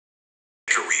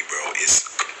fakery, bro. It's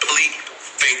complete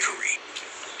fakery.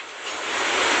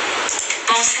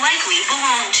 Most likely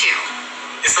belong to.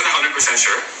 It's not 100%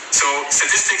 sure. So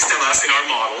statistics tell us in our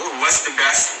model what's the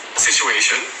best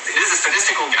situation. It is a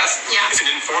statistical guess. Yeah. It's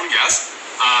an informed guess,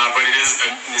 but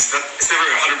it's never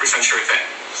a 100% sure thing.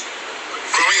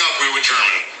 Growing up, we were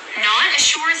German. Not a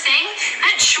sure thing?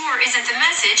 That sure isn't the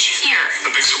message here.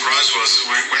 The big surprise was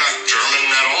we're not German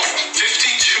at all. 52%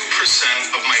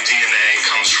 of my DNA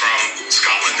comes from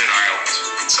Scotland and Ireland.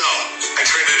 So I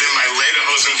traded in my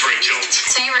lederhosen for a kilt.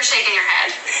 So you were shaking your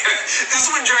head.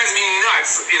 This one drives me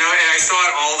nuts, and I saw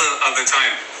it all the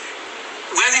time.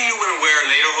 Whether you want to wear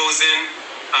lederhosen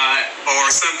or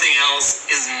something else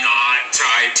is not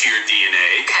tied to your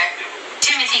DNA. Okay.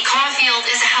 Timothy Caulfield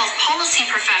is a health policy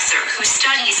professor who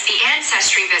studies the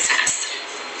ancestry business.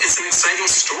 It's an exciting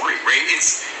story, right?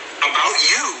 It's about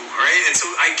you, right? And so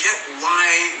I get why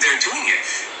they're doing it.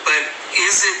 But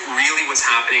is it really what's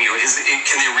happening?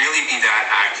 Can they really be that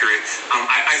accurate?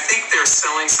 I think they're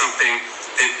selling something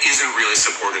that isn't really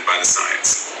supported by the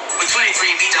science. With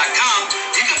 23andMe.com,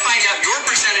 you can find out your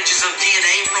percentages of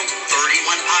DNA from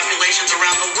 31 populations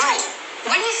around the world.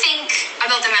 What do you think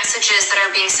about the messages that are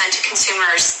being sent to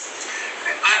consumers?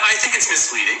 I think it's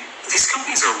misleading. These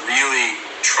companies are really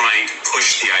trying to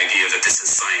push the idea that this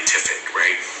is scientific,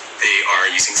 right? They are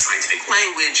using scientific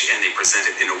language and they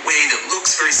present it in a way that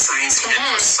looks very sciencey and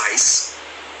precise.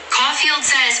 Caulfield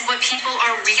says what people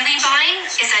are really buying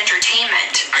is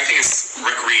entertainment. I think it's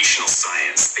recreational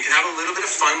science. They can have a little bit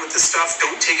of fun with this stuff.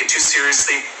 Don't take it too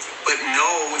seriously. But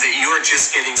know that you're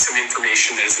just getting some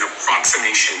information that is an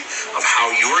approximation of how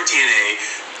your DNA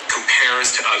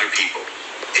compares to other people.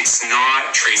 It's not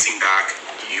tracing back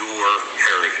your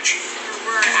heritage.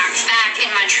 Back in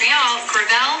Montreal,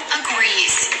 Gravel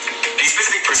agrees. These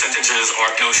specific percentages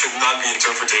should not be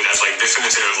interpreted as like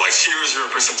definitive, like here's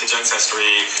your percentage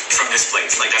ancestry from this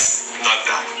place. Like that's not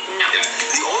that. No. Yeah.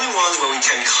 The only ones where we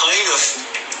can kind of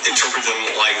interpret them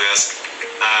like this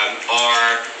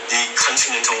are the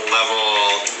continental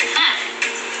level.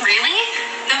 Really?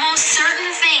 The most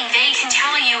certain thing they can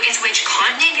tell you is which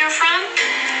continent you're from?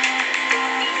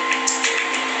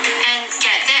 And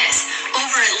get this,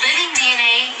 over at Living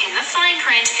DNA in the fine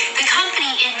print, the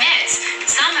company admits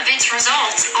some of its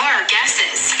results are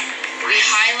guesses. We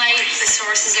highlight the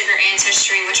sources of your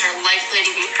ancestry which are likely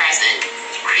to be present,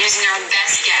 using our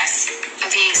best guess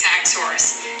of the exact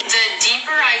source. The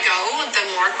deeper I go, the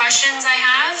more questions I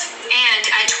have, and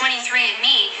at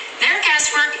 23andMe, their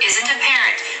guesswork isn't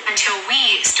apparent until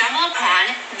we stumble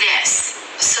upon this.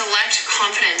 Select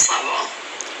confidence level.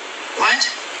 What?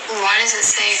 Why does it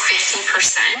say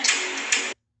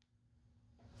 50%?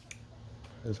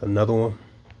 There's another one.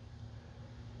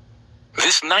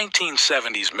 This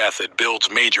 1970s method builds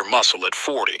major muscle at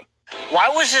 40. Why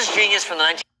was this genius from the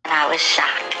 19... I was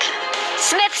shocked.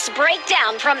 Smith's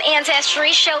breakdown from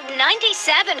Ancestry showed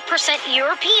 97%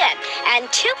 European and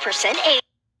 2% Asian.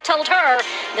 Told her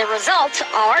the results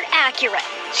are accurate.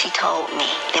 She told me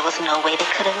there was no way they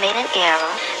could have made an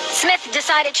error. Smith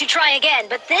decided to try again,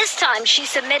 but this time she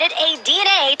submitted a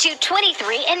DNA to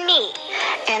 23andMe.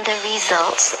 And the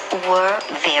results were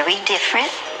very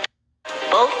different.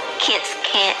 Both kits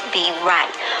can't be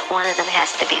right. One of them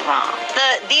has to be wrong.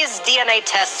 These DNA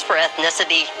tests for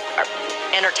ethnicity are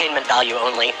entertainment value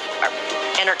only.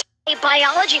 A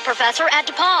biology professor at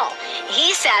DePaul.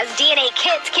 He says DNA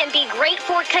kits can be great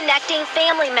for connecting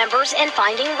family members and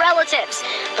finding relatives,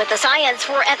 but the science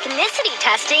for ethnicity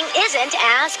testing isn't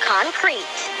as concrete.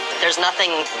 There's nothing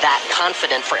that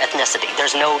confident for ethnicity.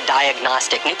 There's no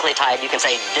diagnostic nucleotide. You can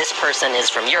say this person is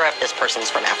from Europe, this person's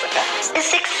from Africa.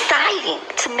 It's exciting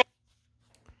to make.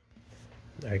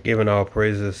 Giving all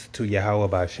praises to Yahweh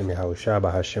by Hashem Yahweh Shah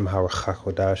by Hashem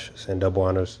HaRachakodash, send double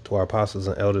honors to our apostles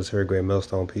and elders here, great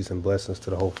millstone, peace and blessings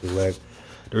to the hopeful elect.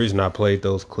 The reason I played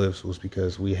those clips was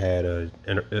because we had an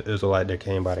Israelite that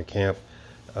came by the camp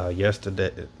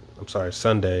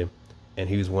Sunday, and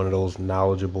he was one of those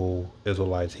knowledgeable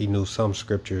Israelites. He knew some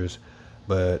scriptures,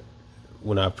 but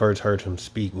when I first heard him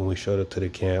speak, when we showed up to the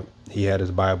camp, he had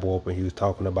his Bible open.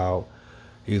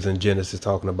 He was in Genesis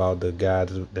talking about the guys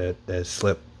that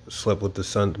slept with the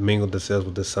son, mingled themselves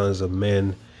with the sons of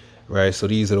men, right? So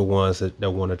these are the ones that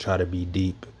want to try to be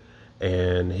deep.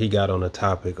 And he got on the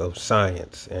topic of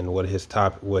science, and what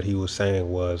he was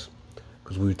saying was,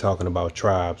 because we were talking about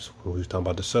tribes, when we was talking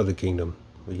about the southern kingdom,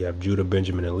 we have Judah,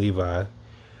 Benjamin, and Levi,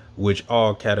 which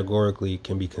all categorically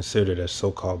can be considered as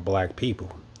so-called black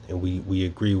people, and we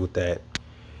agree with that.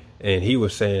 And he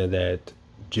was saying that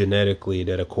genetically,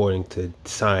 that according to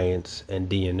science and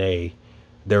DNA,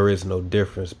 there is no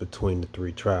difference between the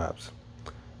three tribes.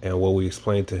 And what we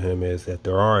explained to him is that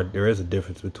there is a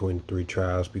difference between the 3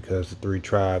 tribes, because the 3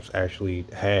 tribes actually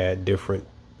had different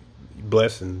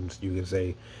blessings. You could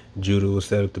say Judah was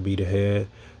set up to be the head,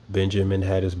 Benjamin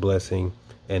had his blessing,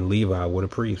 and Levi were the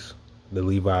priests. The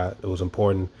Levi, it was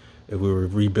important. If we were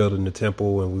rebuilding the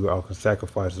temple and we were offering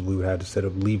sacrifices, we would have to set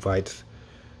up Levites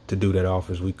to do that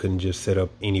office. We couldn't just set up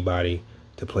anybody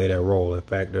to play that role. In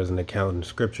fact, there's an account in the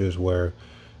scriptures where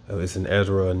it's in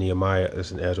Ezra and Nehemiah,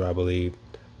 it's in Ezra, I believe,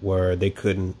 where they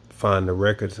couldn't find the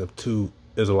records of 2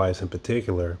 Israelites in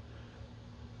particular.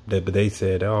 But they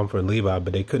said, oh, I'm from Levi,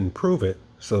 but they couldn't prove it.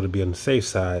 So to be on the safe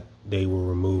side, they were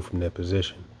removed from their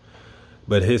position.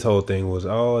 But his whole thing was,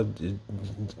 oh,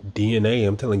 DNA,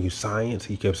 I'm telling you, science.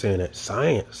 He kept saying that.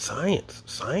 Science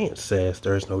says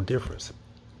there's no difference.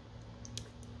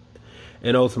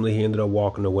 And ultimately, he ended up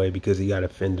walking away because he got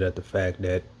offended at the fact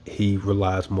that he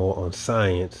relies more on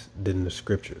science than the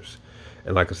scriptures.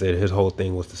 And like I said, his whole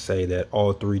thing was to say that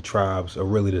all 3 tribes are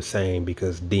really the same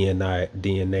because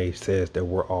DNA says that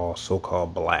we're all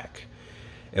so-called black.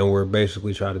 And we're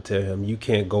basically trying to tell him, you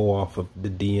can't go off of the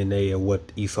DNA of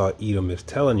what Esau Edom is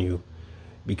telling you,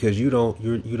 because you don't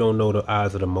know the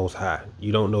eyes of the Most High.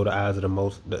 You don't know the eyes of the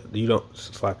Most. You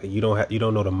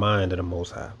don't know the mind of the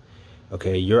Most High.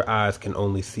 Okay, your eyes can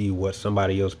only see what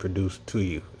somebody else produced to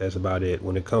you. That's about it.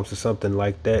 When it comes to something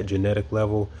like that, genetic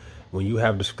level, when you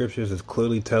have the scriptures, it's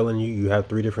clearly telling you you have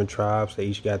 3 different tribes. They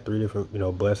each got 3 different,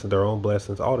 blessings, their own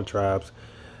blessings, all the tribes.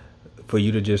 For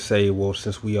you to just say, well,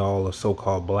 since we all are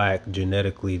so-called black,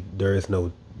 genetically, there is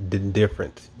no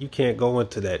difference. You can't go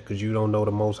into that because you don't know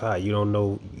the Most High. You don't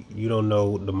know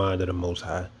the mind of the Most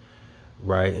High,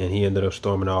 right? And he ended up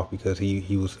storming off because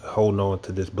he was holding on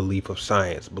to this belief of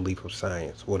science.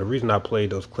 Well, the reason I played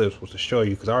those clips was to show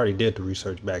you, because I already did the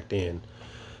research back then,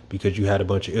 because you had a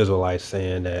bunch of Israelites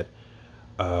saying that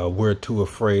we're too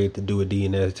afraid to do a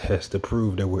DNA test to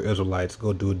prove that we're Israelites.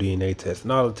 Go do a DNA test.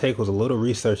 And all it takes was a little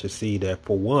research to see that,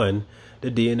 for one,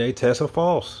 the DNA tests are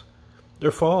false.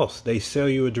 They're false. They sell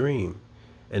you a dream.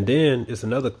 And then it's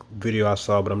another video I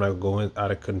saw, but I'm not going.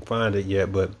 I couldn't find it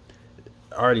yet. But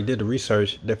I already did the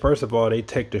research. That first of all, they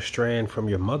take the strand from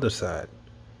your mother's side.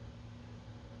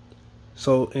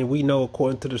 So, and we know,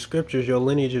 according to the scriptures, your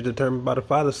lineage is determined by the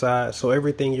father's side. So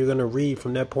everything you're going to read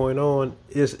from that point on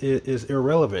is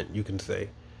irrelevant, you can say.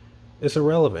 It's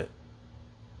irrelevant.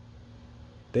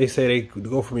 They say they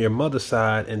go from your mother's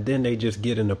side, and then they just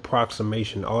get an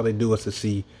approximation. All they do is to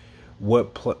see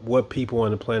what people on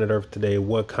the planet Earth today,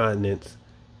 what continents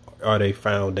are they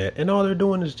found at. And all they're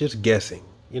doing is just guessing.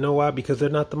 You know why? Because they're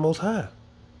not the Most High.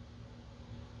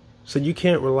 So you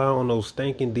can't rely on those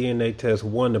stinking DNA tests,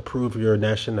 1, to prove your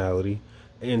nationality,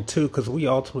 and 2, because we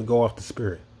ultimately go off the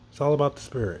spirit. It's all about the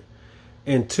spirit.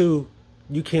 And 2,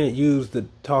 you can't use the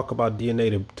talk about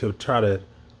DNA to try to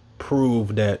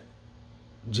prove that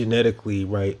genetically,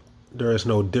 right, there is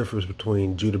no difference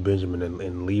between Judah, Benjamin,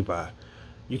 and Levi.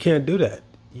 You can't do that.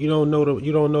 You don't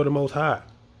know the Most High.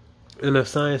 And the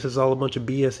science is all a bunch of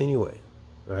BS anyway.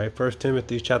 All right, 1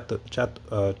 Timothy chapter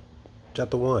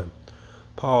 1.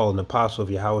 Paul, an apostle of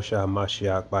Yahushua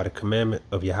Mashiach, by the commandment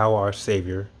of Yahweh our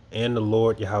Savior, and the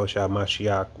Lord Yahushua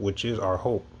Mashiach, which is our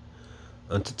hope,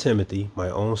 unto Timothy, my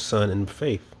own son in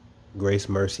faith, grace,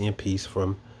 mercy, and peace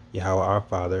from Yahweh our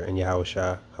Father and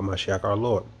Yahushua HaMashiach our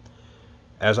Lord.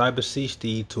 As I beseech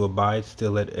thee to abide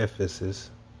still at Ephesus,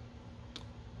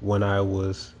 when I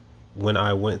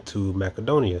went to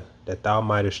Macedonia, that thou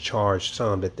mightest charge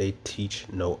some that they teach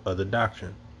no other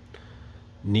doctrine.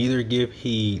 Neither give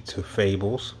heed to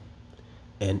fables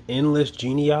and endless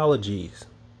genealogies,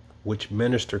 which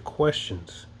minister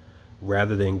questions,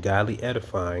 rather than godly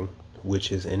edifying,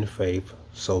 which is in faith,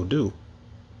 so do.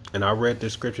 And I read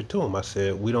this scripture to him. I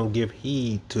said, we don't give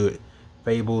heed to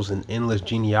fables and endless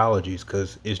genealogies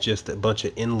because it's just a bunch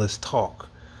of endless talk.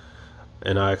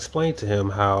 And I explained to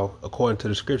him how, according to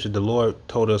the scripture, the Lord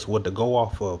told us what to go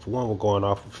off of. 1, we're going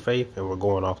off of faith, and we're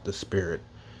going off the spirit.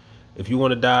 If you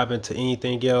want to dive into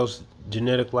anything else,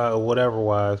 genetic or whatever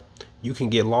wise, you can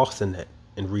get lost in that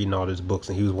and reading all these books.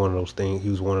 And he was one of those things. He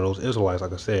was one of those Israelites,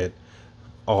 like I said,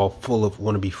 want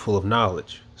to be full of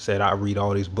knowledge. Said, I read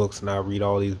all these books and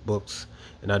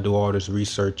and I do all this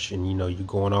research. And, you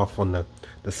going off on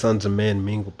the sons of men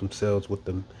mingled themselves with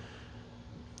the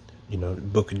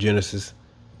book of Genesis,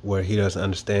 where he doesn't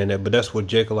understand that. But that's what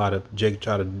Jake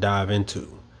tried to dive into,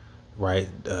 right?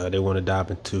 They want to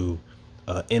dive into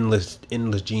endless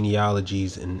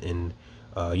genealogies, and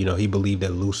he believed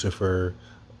that Lucifer,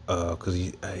 because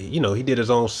he did his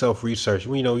own self-research.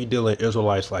 We know he dealing with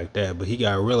Israelites like that, but he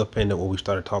got real offended when we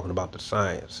started talking about the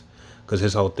science, because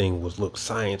his whole thing was, look,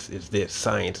 science is this,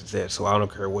 science is that, so I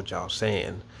don't care what y'all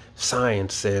saying.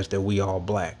 Science says that we all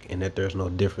black and that there's no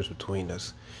difference between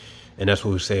us. And that's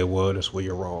what we say, well, that's where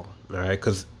you're wrong. All right,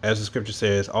 because as the scripture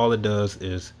says, all it does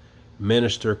is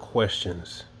minister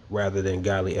questions rather than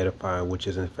godly edifying, which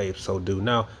is in faith so do.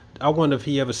 Now, I wonder if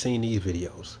he ever seen these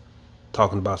videos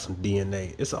talking about some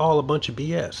DNA. It's all a bunch of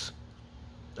BS.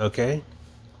 Okay?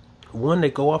 One,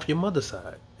 they go off your mother's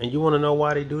side. And you want to know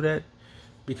why they do that?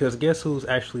 Because guess who's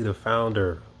actually the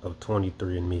founder of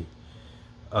 23andMe?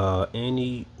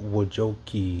 Annie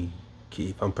Wojcicki,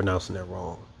 if I'm pronouncing that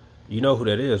wrong. You know who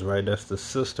that is, right? That's the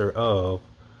sister of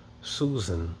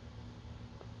Susan,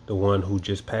 the one who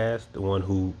just passed, the one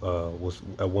who was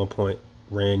at one point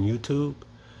ran YouTube.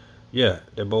 Yeah,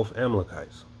 they're both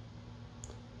Amalekites.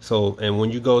 So, and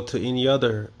when you go to any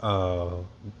other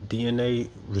DNA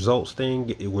results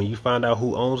thing, when you find out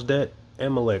who owns that,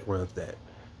 Amalek runs that.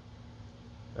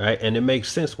 Right? And it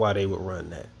makes sense why they would run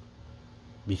that.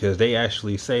 Because they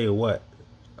actually say what?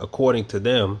 According to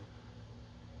them,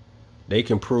 they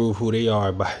can prove who they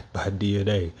are by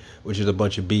DNA, which is a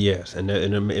bunch of BS. And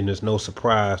there's no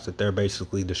surprise that they're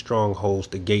basically the strongholds,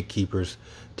 the gatekeepers,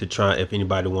 to try, if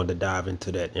anybody wanted to dive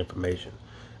into that information.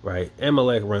 Right?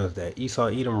 Amalek runs that. Esau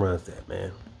Edom runs that,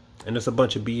 man. And it's a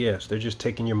bunch of BS. They're just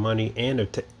taking your money, and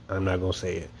I'm not going to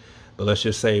say it. But let's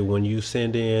just say when you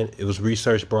send in, it was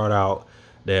research brought out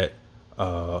that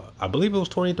I believe it was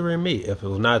 23andMe. If it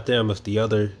was not them, it's the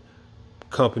other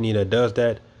company that does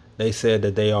that. They said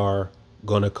that they are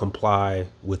going to comply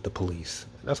with the police.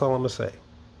 That's all I'm going to say.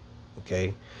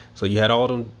 Okay? So you had all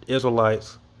them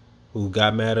Israelites who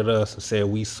got mad at us and said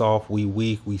we soft, we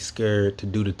weak, we scared to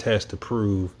do the test to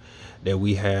prove that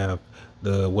we have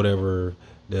the whatever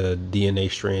the DNA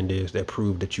strand is that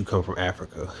prove that you come from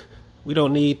Africa. We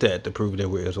don't need that to prove that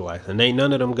we're Israelites. And ain't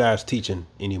none of them guys teaching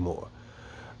anymore.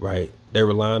 Right? They're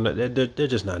relying on, they're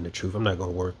just not in the truth. I'm not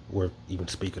going to work even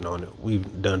speaking on it.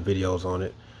 We've done videos on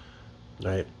it.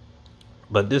 Right?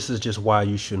 But this is just why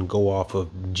you shouldn't go off of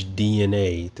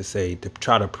DNA to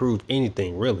try to prove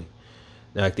anything, really.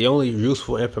 Like, the only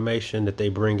useful information that they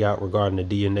bring out regarding the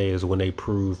DNA is when they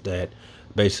prove that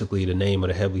basically the name of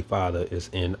the Heavenly Father is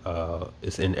in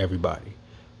everybody,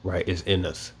 right? It's in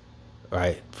us,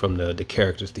 right? From the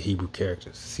characters, the Hebrew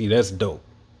characters. See, that's dope.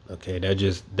 Okay, that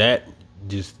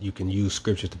just you can use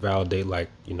scriptures to validate, like,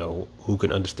 you know, who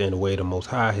can understand the way of the Most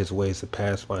High, his ways of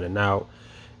past finding out,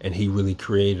 and he really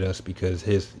created us because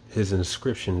his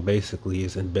inscription basically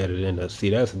is embedded in us.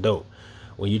 See, that's dope.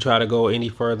 When you try to go any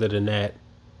further than that,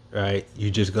 right,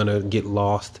 you're just gonna get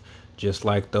lost, just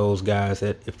like those guys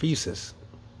at Ephesus.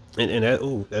 And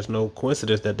that's no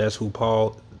coincidence that that's who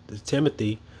Paul,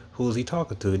 Timothy, who is he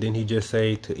talking to? Didn't he just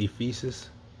say to Ephesus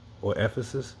or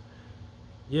Ephesus?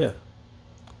 Yeah.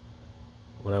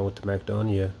 When I went to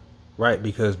Macedonia, right?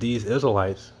 Because these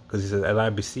Israelites, because he says, "And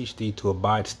I beseech thee to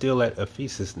abide still at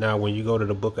Ephesus." Now, when you go to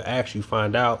the book of Acts, you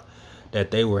find out that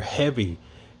they were heavy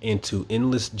into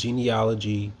endless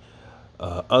genealogy,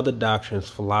 other doctrines,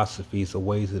 philosophies, the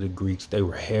ways of the Greeks. They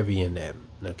were heavy in that.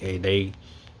 Okay,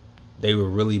 they were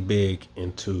really big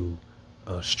into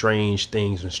strange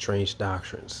things and strange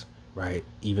doctrines, right?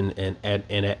 Even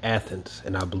at Athens,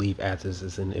 and I believe Athens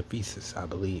is in Ephesus, I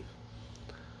believe.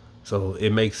 So it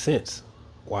makes sense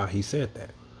why he said that.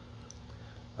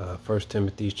 1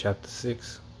 Timothy chapter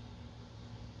 6.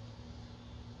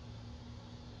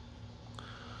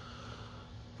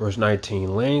 Verse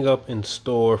 19, laying up in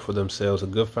store for themselves a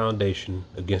good foundation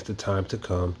against the time to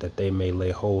come, that they may lay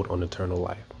hold on eternal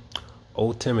life.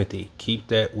 O Timothy, keep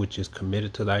that which is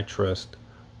committed to thy trust.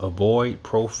 Avoid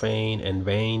profane and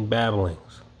vain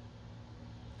babblings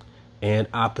and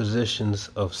oppositions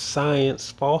of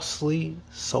science falsely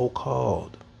so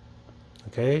called.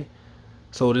 Okay?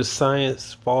 So this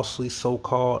science falsely so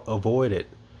called, avoid it.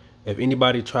 If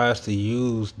anybody tries to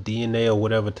use DNA or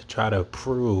whatever to try to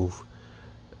prove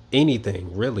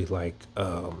anything, really, like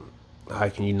how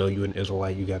can you know you're an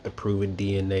Israelite? You got to prove it,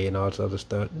 DNA and all this other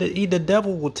stuff. The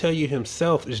devil will tell you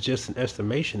himself is just an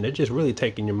estimation. They're just really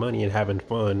taking your money and having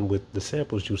fun with the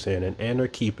samples you're sending, and they're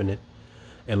keeping it.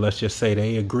 And let's just say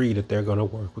they agree that they're going to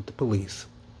work with the police.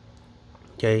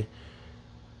 Okay?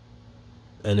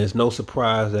 And it's no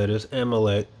surprise that it's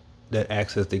Amalek that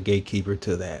acts as the gatekeeper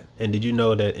to that. And did you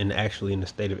know that actually in the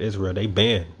state of Israel, they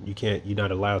ban, you're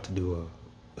not allowed to do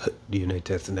a DNA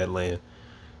test in that land,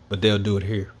 but they'll do it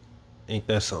here. Ain't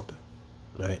that something?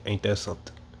 Right? Ain't that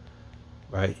something?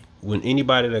 Right? When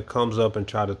anybody that comes up and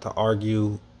try to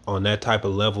argue on that type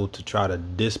of level to try to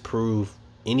disprove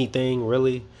anything,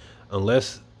 really,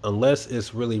 unless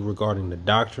it's really regarding the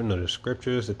doctrine or the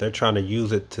scriptures, that they're trying to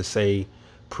use it to say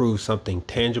prove something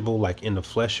tangible, like in the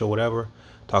flesh or whatever,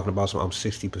 talking about some I'm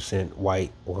 60%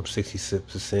 white or I'm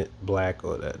 66% black,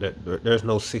 or there's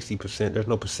no 60%, there's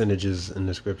no percentages in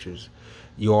the scriptures.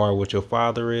 You are what your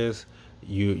father is.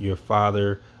 Your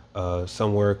father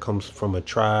somewhere comes from a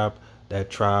tribe. That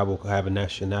tribe will have a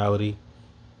nationality,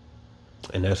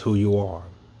 and that's who you are.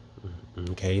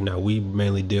 Okay, now we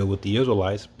mainly deal with the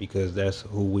Israelites because that's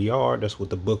who we are. That's what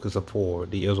the book is for,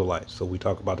 the Israelites. So we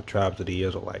talk about the tribes of the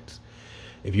Israelites.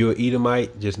 If you're an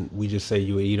Edomite, we just say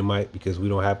you're an Edomite because we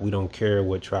don't care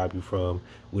what tribe you're from.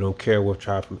 We don't care what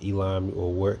tribe from Elam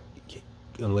or where,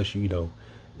 unless you're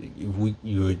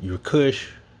Cush,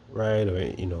 right?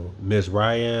 Or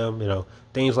Mizraim,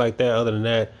 things like that. Other than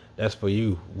that, that's for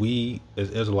you. We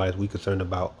as Israelites, we concerned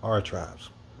about our tribes.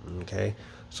 Okay,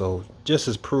 so just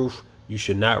as proof, you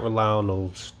should not rely on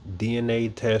those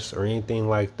DNA tests or anything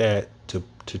like that to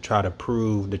try to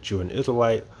prove that you're an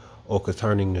Israelite, or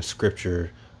concerning the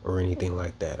scripture or anything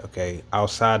like that. Okay,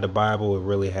 outside the Bible, it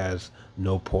really has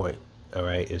no point. All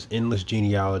right, it's endless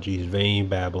genealogies, vain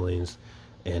babblings,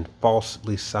 and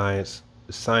science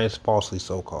falsely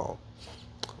so-called.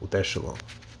 With that, shalom.